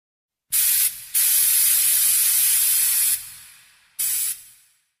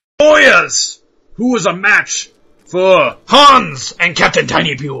says, who is a match for Hans and Captain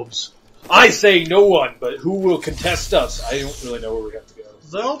Tiny Pubes? I say no one, but who will contest us? I don't really know where we have to go.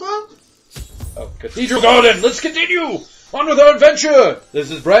 Zelda? Oh, Cathedral Garden, let's continue on with our adventure.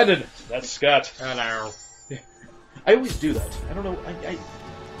 This is Brandon. That's Scott. Hello. I always do that. I don't know.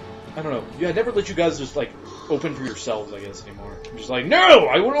 I don't know. Yeah, I never let you guys just, like, open for yourselves, I guess, anymore. I'm just like, no,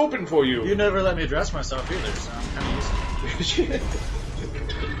 I won't open for you. You never let me dress myself either, so I'm kind of used to it.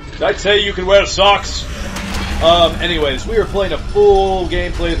 I'd say you can wear socks. Anyways, we are playing a full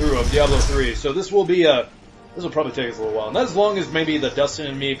game playthrough of Diablo 3, so this will be this will probably take us a little while. Not as long as maybe the Dustin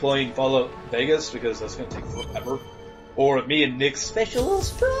and me playing Fallout Vegas, because that's going to take forever. Or me and Nick's special little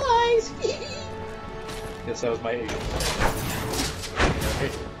surprise. Yes, that was my agent.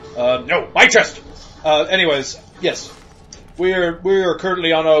 No, my chest! Anyways, yes. We are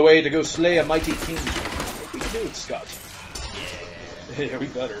currently on our way to go slay a mighty king. What we can do it, Scott? Yeah, we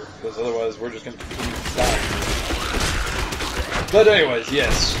better, because otherwise we're just going to continue to die. But anyways,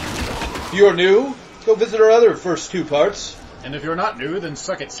 yes. If you're new, go visit our other first two parts. And if you're not new, then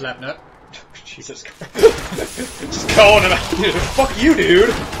suck it, Slapnut. Jesus Christ. Just calling him out. Fuck you,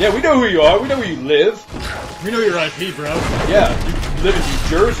 dude. Yeah, we know who you are. We know where you live. We know your IP, bro. Yeah, you live in New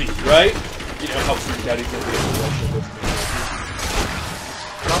Jersey, right? You know how freaked out he's going to be in Russia with me.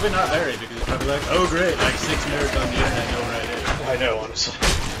 Probably not very, because he's probably like, oh great, like 6 nerds on the internet know where it is. I know, honestly.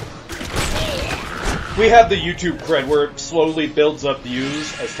 We have the YouTube cred where it slowly builds up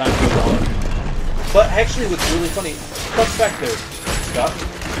views as time goes on. But actually what's really funny, fun fact there, Scott,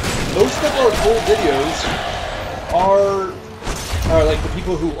 most of our full videos are like the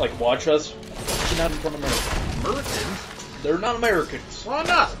people who like watch us, they're not from America. Americans? They're not Americans. Why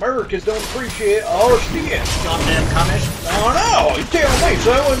not? Americans don't appreciate our shit. Goddamn commish. Oh no, you tell me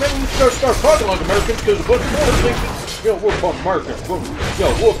so, and then we start talking like Americans because a bunch of more think, we're a bunch of Americans.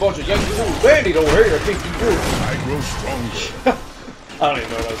 We're a bunch of young people bandied over here. I think you do. I grow stronger. I don't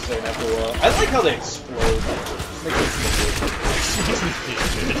even know what I was saying after a while. I like how they explode.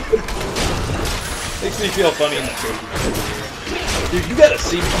 Makes me feel funny. Dude, you gotta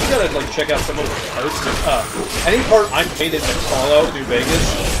like check out some of the parts. Any part I'm painted in Fallout New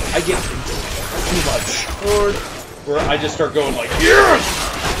Vegas, I get too much. Or where I just start going like, yes!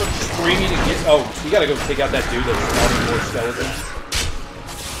 Screaming and get, oh, you gotta go take out that dude that's spawning more skeletons.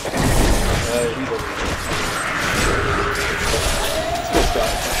 He's over here.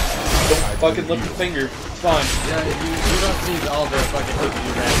 Don't fucking lift your finger. It's fine. Yeah, you don't see all the fucking people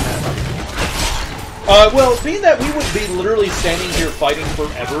you ran past. Well, being that we would be literally standing here fighting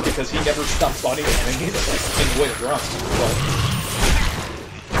forever because he never stopped spawning enemies, like, in the way of drunk.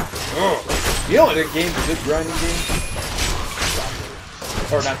 You know what a game's a good grinding game?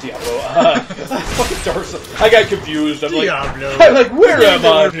 Or not Diablo, fucking Dark Souls. I got confused. I'm Diablo. I'm like, where am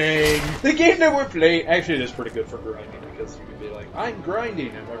I? Playing. The game that we're playing, actually it is pretty good for grinding, because you can be like, I'm grinding,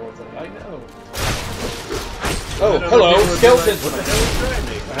 and everyone's like, I know. Oh, hello, skeletons. Like, what the hell is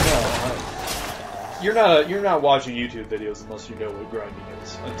grinding? I know. You're not watching YouTube videos unless you know what grinding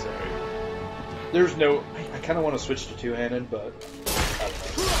is. I'm sorry. There's no. I kind of want to switch to two-handed, but I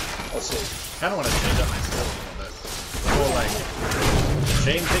don't know. I'll see. I kind of want to change up my skills a little bit. The whole like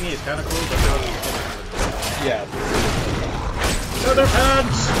chain thingy is kind of cool, but yeah. Leather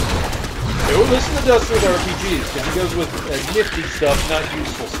pants. Go listen to Dustin with RPGs because he goes with nifty stuff, not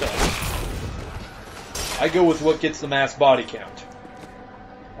useful stuff. I go with what gets the mass body count.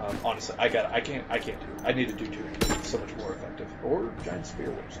 Honestly, I can't do it. I need to do two. It's so much more effective. Or giant spear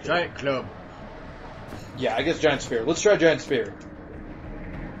works. Giant club. Yeah, I guess giant spear. Let's try giant spear.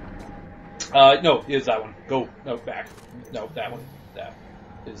 No, it's that one. Go. No, back. No, that one. That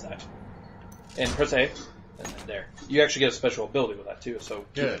is that. And press A. And then there. You actually get a special ability with that too, so.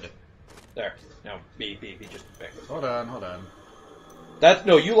 Good. There. No, B, just back. Hold on. That,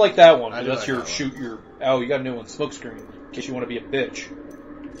 no, you like that one. That's like your that shoot your, oh, you got a new one. Smoke screen. In case you want to be a bitch.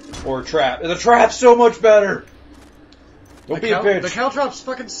 Or a trap. The trap's so much better! Don't be a bitch. The caltrops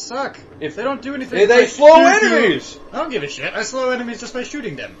fucking suck. If they don't do anything, they slow enemies! I don't give a shit. I slow enemies just by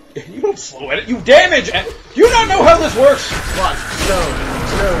shooting them. You don't slow it. You damage. You don't know how this works. Watch. Slow.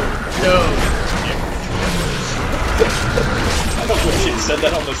 I don't wish it said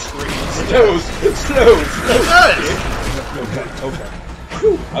that on the screen. Slow. Okay.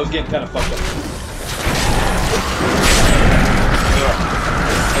 Whew. I was getting kind of fucked up.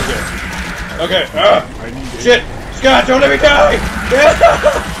 Okay. Shit. Scott, don't let me die.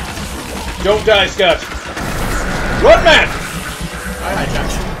 Don't die, Scott. Run, man. I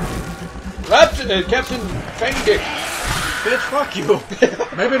got you. Captain Fangy Dick. Bitch, fuck you.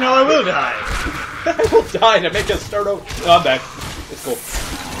 Maybe now I will die. I will die to make us start over. No, I'm back. It's cool.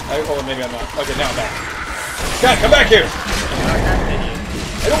 Oh, maybe I'm not. Okay, now I'm back. Scott, come back here!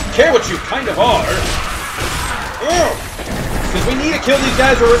 I don't care what you kind of are. Because we need to kill these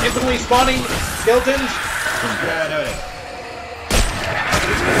guys who are infinitely spawning skeletons. Yeah, I know it.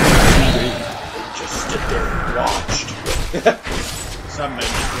 Just stood there and watched. Some men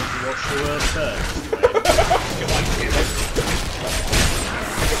just want to watch the world turn.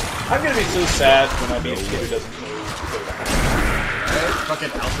 I'm gonna be so sad when I meet a kid who doesn't move.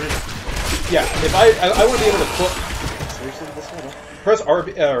 Fucking Alfred. Yeah, if I want to be able to put. Seriously, this one? Press RB.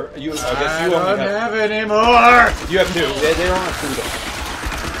 You. I guess you don't only have any more. You have two. They don't have two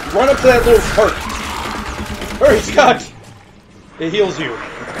though. Run up to that little cart. Hurry, Scott. It heals you.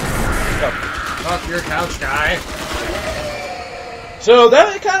 Fuck your couch guy. So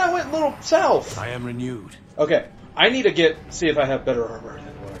that kind of went a little south. I am renewed. Okay, I need to see if I have better armor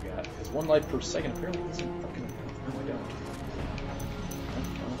than what I got. Because 1 life per second apparently isn't fucking. No, I don't.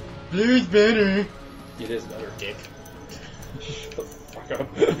 Blue's better. It is better. Dick. Shut the fuck up.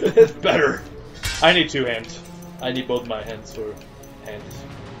 It's better. I need 2 hands. I need both my hands for hands.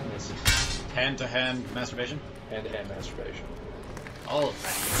 Hand-to-hand masturbation? Hand-to-hand masturbation. All of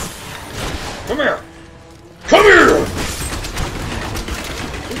that. Come here! Come here!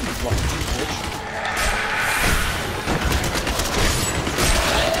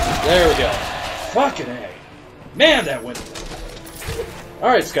 There we go. Fucking A. Man, that went.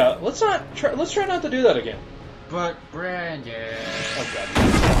 Alright, Scott, let's try not to do that again. But Brandon. Oh god.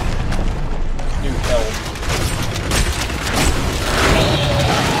 New hell.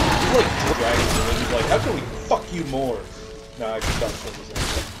 He's like dragging me, and he's like, how can we fuck you more? No, I just thought this was it.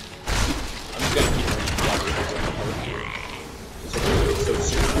 I'm just gonna keep it. It's so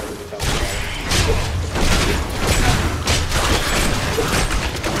serious all the time.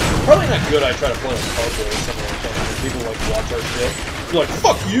 Probably not good I try to play on cardboard or something like that. People like watch our shit. You're like,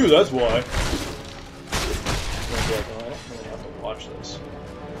 fuck you, that's why. Like, oh, I don't really have to watch this.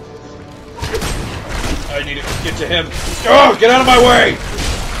 I need to get to him. Oh, get out of my way!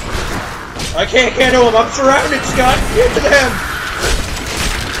 I can't handle him. I'm surrounded, Scott. Get to him.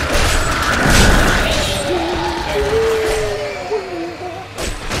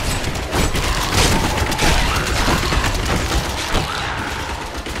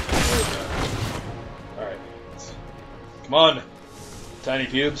 All right. Come on, tiny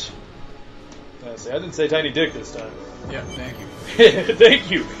pubes. I didn't say tiny dick this time. Yeah, thank you. Thank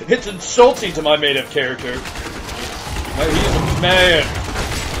you. It's insulting to my made-up character. He's a man.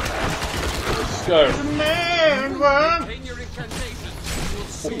 Scarf. The man one.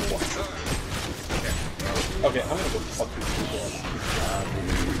 Okay, I'm gonna go fuck these people.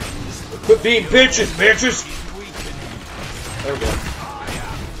 Quit being bitches, bitches! There we go.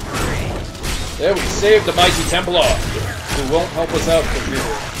 There we saved the mighty Templar, who won't help us out for here.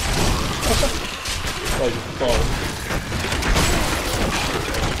 Oh, you fall.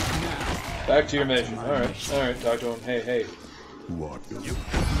 Back to your mission. Alright, talk to him. Hey. Who art you?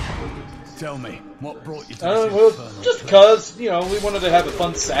 Tell me, what brought you to this Well, infernal just place? cause, we wanted to have a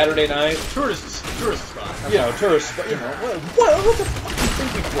fun Saturday night. Tourist spot. Tourists, but, what the fuck do you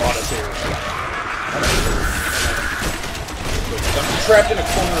think we brought us here? I'm trapped in a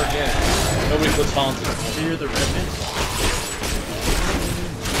corner again. Nobody puts haunted. Fear the remnants.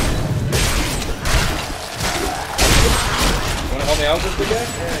 Wanna help me out with this guy?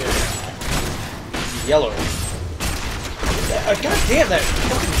 Yeah. Yellow. God damn, that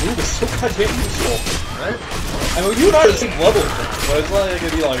fucking move is so goddamn useful. Right? I mean, you and I are the same level, but it's not like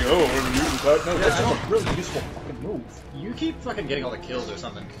it'd be like, oh, we're gonna use that. No, that's just a really useful fucking move. You keep fucking getting all the kills or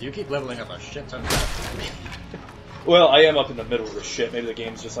something, because you keep leveling up a shit ton. Well, I am up in the middle of this shit. Maybe the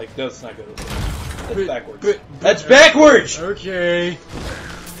game's just like, no, it's not good. That's backwards. That's backwards! Okay.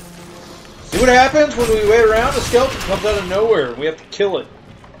 See what happens when we wait around? A skeleton comes out of nowhere and we have to kill it.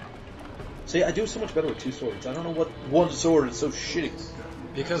 See, I do so much better with 2 swords. I don't know what one sword is so shitty.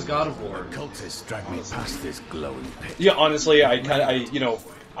 Because God of War. Cultists drag me past this glowing pit. Yeah, honestly, I'm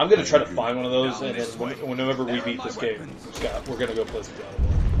gonna try to find one of those, and then whenever we beat this game, Scott, we're gonna go play some God of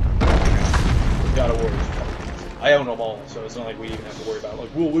War. God of War is fucking easy. I own them all, so it's not like we even have to worry about,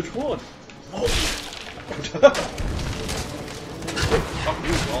 like, well, which one? Oh. Fuck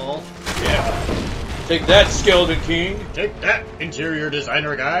you, Wall. Yeah. Take that, Skeleton King. Take that, interior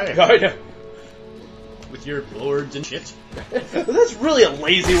designer guy. I With your lords and shit. That's really a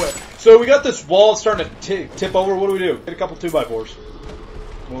lazy way. So we got this wall starting to tip over. What do we do? Get a couple 2x4s.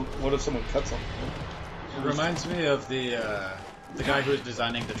 Well, what if someone cuts them? It reminds me of the guy who was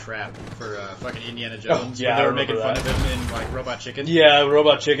designing the trap for fucking Indiana Jones. Oh, yeah, when they I were making remember fun of him in like Robot Chicken. Yeah,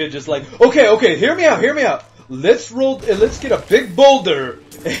 Robot Chicken just like, okay, hear me out. Let's get a big boulder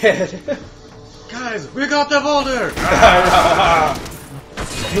Guys, we got the boulder!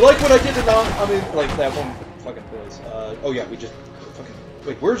 You like what I did in like that one fucking place. Oh yeah, we just fucking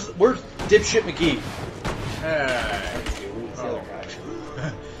wait. Where's dipshit McGee? Hey. Who's the other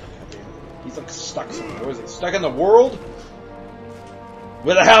guy? He's like stuck somewhere. Where is he? Stuck in the world?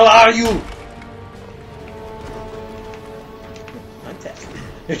 Where the hell are you?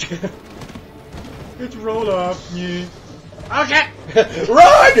 Fantastic. It's roll up. Yeah. Okay.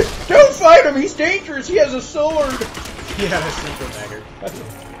 Run! Don't fight him. He's dangerous. He has a sword. Yeah, super dagger.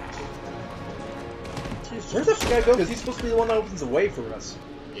 Where's this guy go? Because he's supposed to be the one that opens the way for us.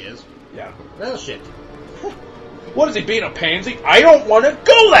 He is. Yeah. Well, shit. What is he being a pansy? I don't want to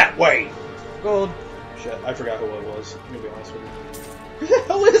go that way. Gold. Shit, I forgot who it was. I'm gonna be honest with you. Who the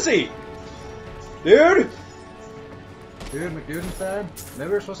hell is he? Dude! Dude, McDuden's bad?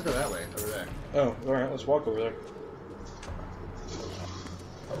 Maybe we're supposed to go that way, over there. Oh, alright, let's walk over there.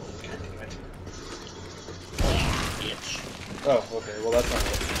 God damn it. Bitch. Oh, okay, well that's not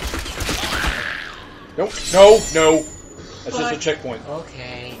it. Nope, no! That's just a checkpoint.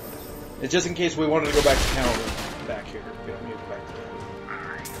 Okay. It's just in case we wanted to go back to town and back here. We don't need to go back to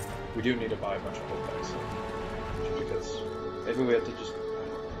town. We do need to buy a bunch of gold bags. Just because maybe we have to just...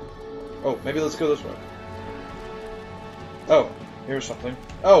 Oh, maybe let's go this way. Oh, here's something.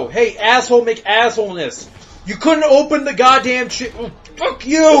 Oh, hey, asshole make assholeness! You couldn't open the goddamn shit! Oh, fuck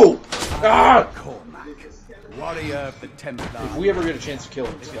you! Ah! Warrior of the Templar. If we ever get a chance to kill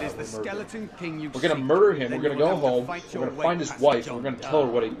him, If it is the skeleton king you we're gonna seek, murder him, then we're gonna you will go have to home, fight we're your gonna way find his past wife, and we're John gonna tell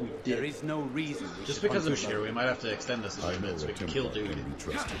her what we There did. is no reason. Just because I'm sure, we might have to extend this a little bit so we can kill dude.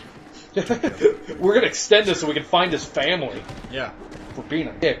 We're gonna extend this so we can find his family. Yeah. For being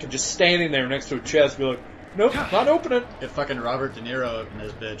a dick and just standing there next to a chest, be like, nope, not opening. If fucking Robert De Niro opened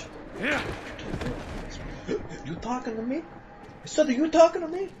this bitch. Yeah. You talking to me? I said, are you talking to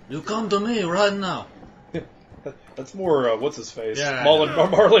me? You come to me right now. That's more, what's his face? Yeah.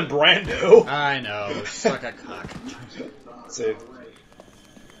 Marlon Brando. I know, suck a cock. See.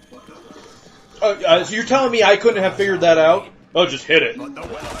 So you're telling me I couldn't have figured that out? Oh, just hit it.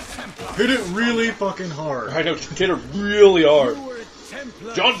 Hit it really fucking hard. I know, just hit it really hard.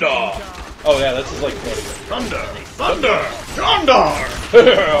 Jondar! Oh yeah, that's just like Thunder! Jondar!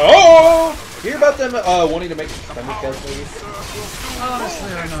 Oh! Hear about them wanting to make a Thundercast movie?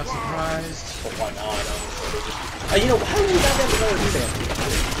 Honestly, I'm not surprised. Well, why not? You know, how do we not have another family?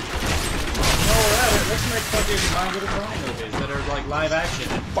 While we're at it, let's make fucking My Little Pony movies that are like live action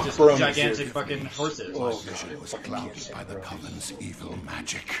and Fuck just bronies, gigantic dude. fucking horses. Oh, Vision was clouded by the Coven's evil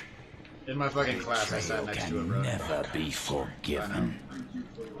magic. In my fucking class, I sat next to a bro. Never be forgiven.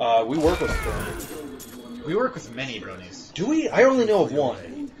 We work with them. We work with many bronies. Do we? I only know of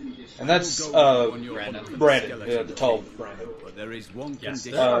one. And that's, Brandon. The tall Brandon. But there is one Yes,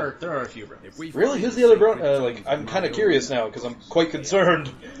 condition. there are a few bronies. If we Really? find Who's the other sacred bro? I'm kind of curious now, because I'm quite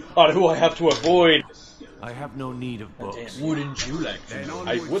concerned on who I have to avoid. I have no need of books. Wouldn't you like to then know?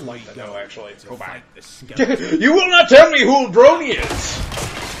 I onwards would we like to go know, actually. to Go back. fight the skeleton. You will not tell me who Brony is!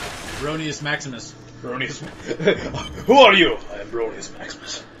 Bronius Maximus. Bronius. Who are you? I am Bronius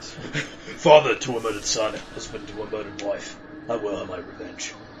Maximus. Father to a murdered son, husband to a murdered wife. I will have my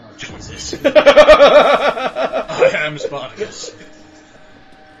revenge. Oh, Jesus. I am Spartacus.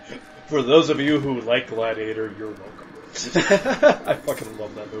 For those of you who like Gladiator, you're welcome. I fucking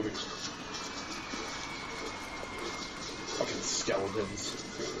love that movie. Fucking skeletons.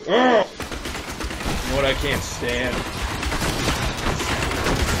 Ugh! You know what I can't stand?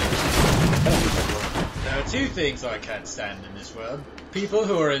 There are two things I can't stand in this world. People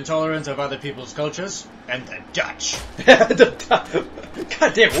who are intolerant of other people's cultures, and the Dutch.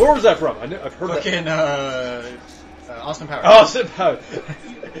 God damn, where was that from? I've heard that. Fucking, Austin Powers. Austin Powers.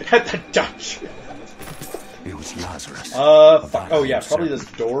 The Dutch. It was Lazarus. Fuck. Oh yeah, probably this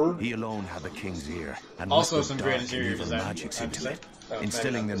door. He alone had the king's ear. And Also whispered some great dark and interior evil design, magics I have to into say. it, Oh,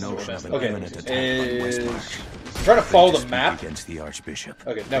 instilling the maybe that's notion of an okay, imminent attack by Westmarch. I'm trying to follow the Speak map. against the Archbishop.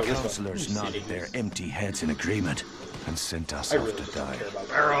 Okay, no, the this one. councillors nodded their empty heads in agreement and sent us I off really to just don't die. care about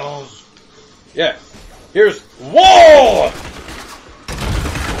that. Barrels. Yeah. Here's wall! It's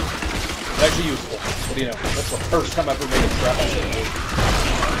actually useful. What do you know? That's the first time I've ever made a trap on it.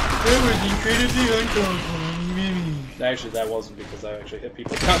 It was incredibly uncomfortable. Actually, that wasn't because I actually hit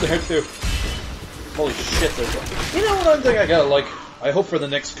people down there too. Holy shit, there's a... You know what I think I gotta like? I hope for the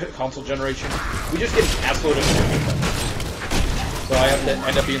next console generation, we just get an assload of shit. So I have to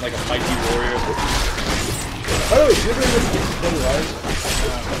end up being like a mighty warrior. By the way, did you ever listen to Play Rise?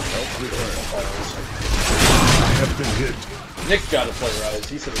 I have been hit. Nick got to Play Rise.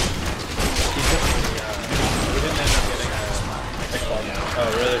 He said We didn't end up getting Oh,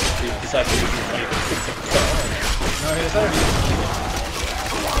 really? He decided to use his money to fix up the car. No, he decided to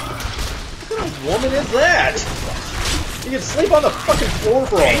What kind of woman is that? You can sleep on the fucking floor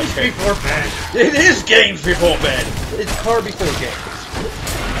for all games before bed. It is games before bed. It's car before games.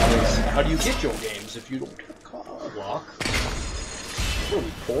 How do you get your games if you don't have a car? Walk. What are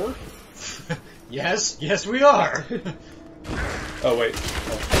we, poor? Yes, we are. Oh, wait.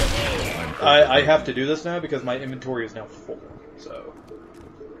 I have to do this now because my inventory is now full. So,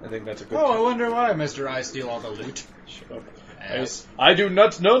 I think that's a good I wonder why Mr. I steal all the loot. Shut up. Yes. I do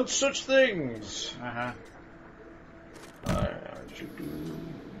not know such things. Uh-huh.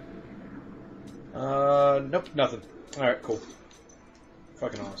 Nope, nothing. Alright, cool.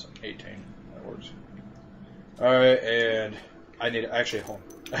 Fucking awesome. 18. That works. Alright, and I need actually home.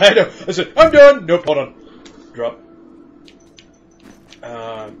 I know. I said, I'm done! Nope, hold on. Drop.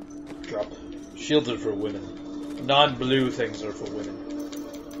 Drop. Shields are for women. Non-blue things are for women.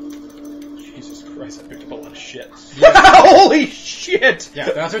 Jesus Christ, I picked up a lot of shit. Yeah. Holy shit!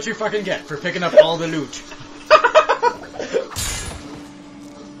 Yeah, that's what you fucking get for picking up all the loot.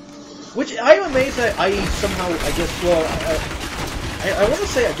 Which I'm amazed that I somehow, I guess, well, I want to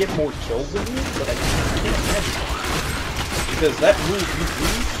say I get more kills than you, but I can't imagine. Because that move you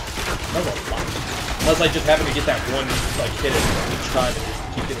lose, that's a lot. Unless I just happen to get that one, like, hit it each time and just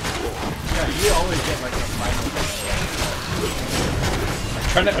keep getting killed. Yeah, you always get like a final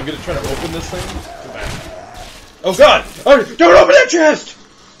I'm gonna try to open this thing. Oh god! Oh, don't open that chest!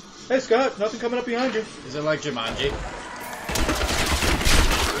 Hey Scott, nothing coming up behind you. Is it like Jumanji?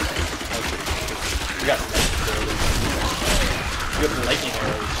 You got you have lightning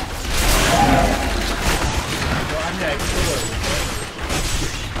arrows. Well, I'm next.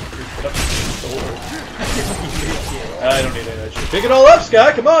 I don't need any of that shit. Pick it all up,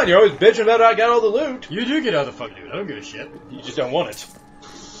 Scott. Come on, you're always bitching about I got all the loot. You do get all the fucking loot. I don't give a shit. You just don't want it.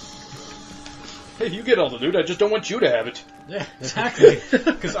 Hey, you get all the loot. I just don't want you to have it. Yeah, exactly.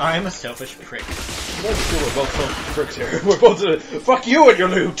 Because I'm a selfish prick. We're both selfish pricks here. We're both fuck you and your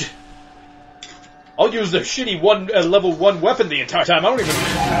loot. I'll use the shitty level 1 weapon the entire time. I don't even.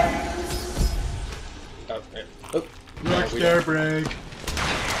 Next air break.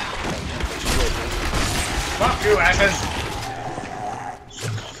 Fuck you, asses!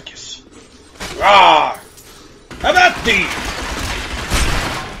 Sarcophagus. Ah! Have at thee!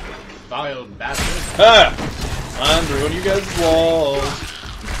 Vile bastard. Ah! I'm ruining you guys' walls.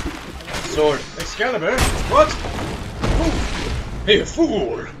 Sword. Excalibur? What? Hey,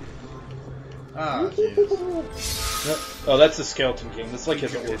 fool! Oh, Jesus. Oh, that's the Skeleton King. That's like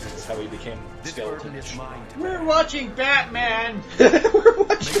his origins, how he became skeleton. We're watching Batman! We're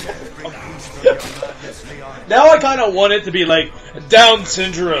watching. Now I kind of want it to be like Down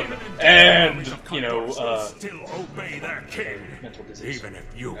syndrome and, you know, still obey their king, mental disease. even if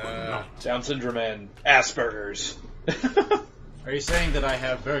you will not. Down syndrome and Asperger's. Are you saying that I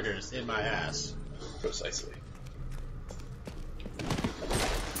have burgers in my ass? Precisely.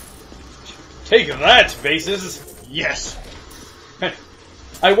 Take that, faces! Yes!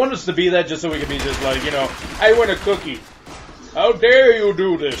 I want us to be that just so we can be just like, you know, I want a cookie. How dare you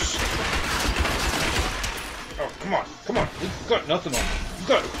do this? Oh, come on, come on. We've got nothing on. We've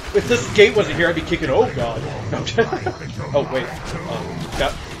got. If this gate wasn't here, I'd be kicking. Oh God. Oh wait.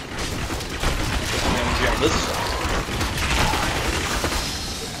 Got energy on this side.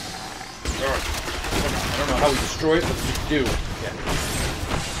 Alright. I don't know how we destroy it, but we do. Yeah.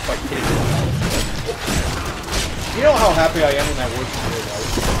 By hitting it. You know how happy I am when that works really well.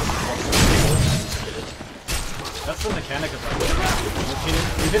 That's the mechanic of that.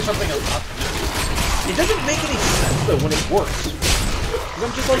 You hit something up. It doesn't make any sense though when it works. Because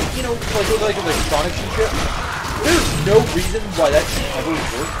I'm just like, you know, like with like electronics and shit. There's no reason why that should ever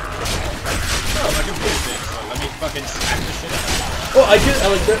work. No, my computer did, so let me fucking smack the shit out of it. Well,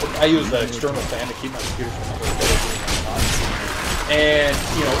 I use the external fan to keep my computer from overheating. And,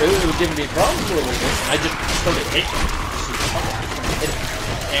 you know, it was giving me problems for a little bit. I just started hitting it.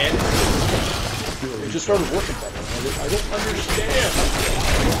 And it just started working better. I don't understand.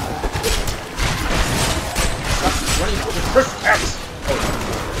 Stop running over the first X! Oh.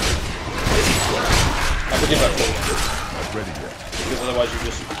 I forget about that. Not ready yet. Because otherwise you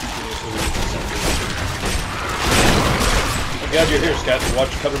just continuously lose. I'm glad you're here, Scott.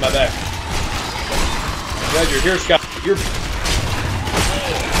 Watch you cover my back. I'm glad you're here, Scott. You're...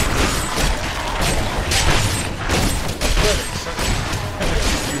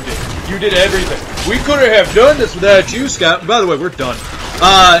 You did everything. We couldn't have done this without you, Scott. By the way, we're done.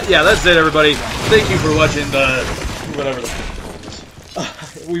 Yeah, that's it, everybody. Thank you for watching the... whatever the...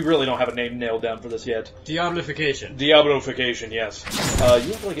 We really don't have a name nailed down for this yet. Diablification. Diablofication, yes.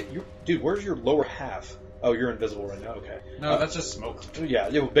 You have like dude, where's your lower half? Oh, you're invisible right now. Okay. No, that's just smoke. Yeah,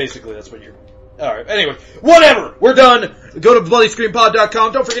 basically that's what you're... Alright, anyway. Whatever! We're done! Go to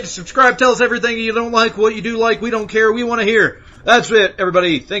BloodyScreenPod.com. Don't forget to subscribe. Tell us everything you don't like, what you do like. We don't care. We want to hear. That's it,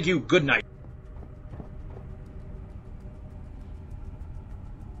 everybody. Thank you. Good night.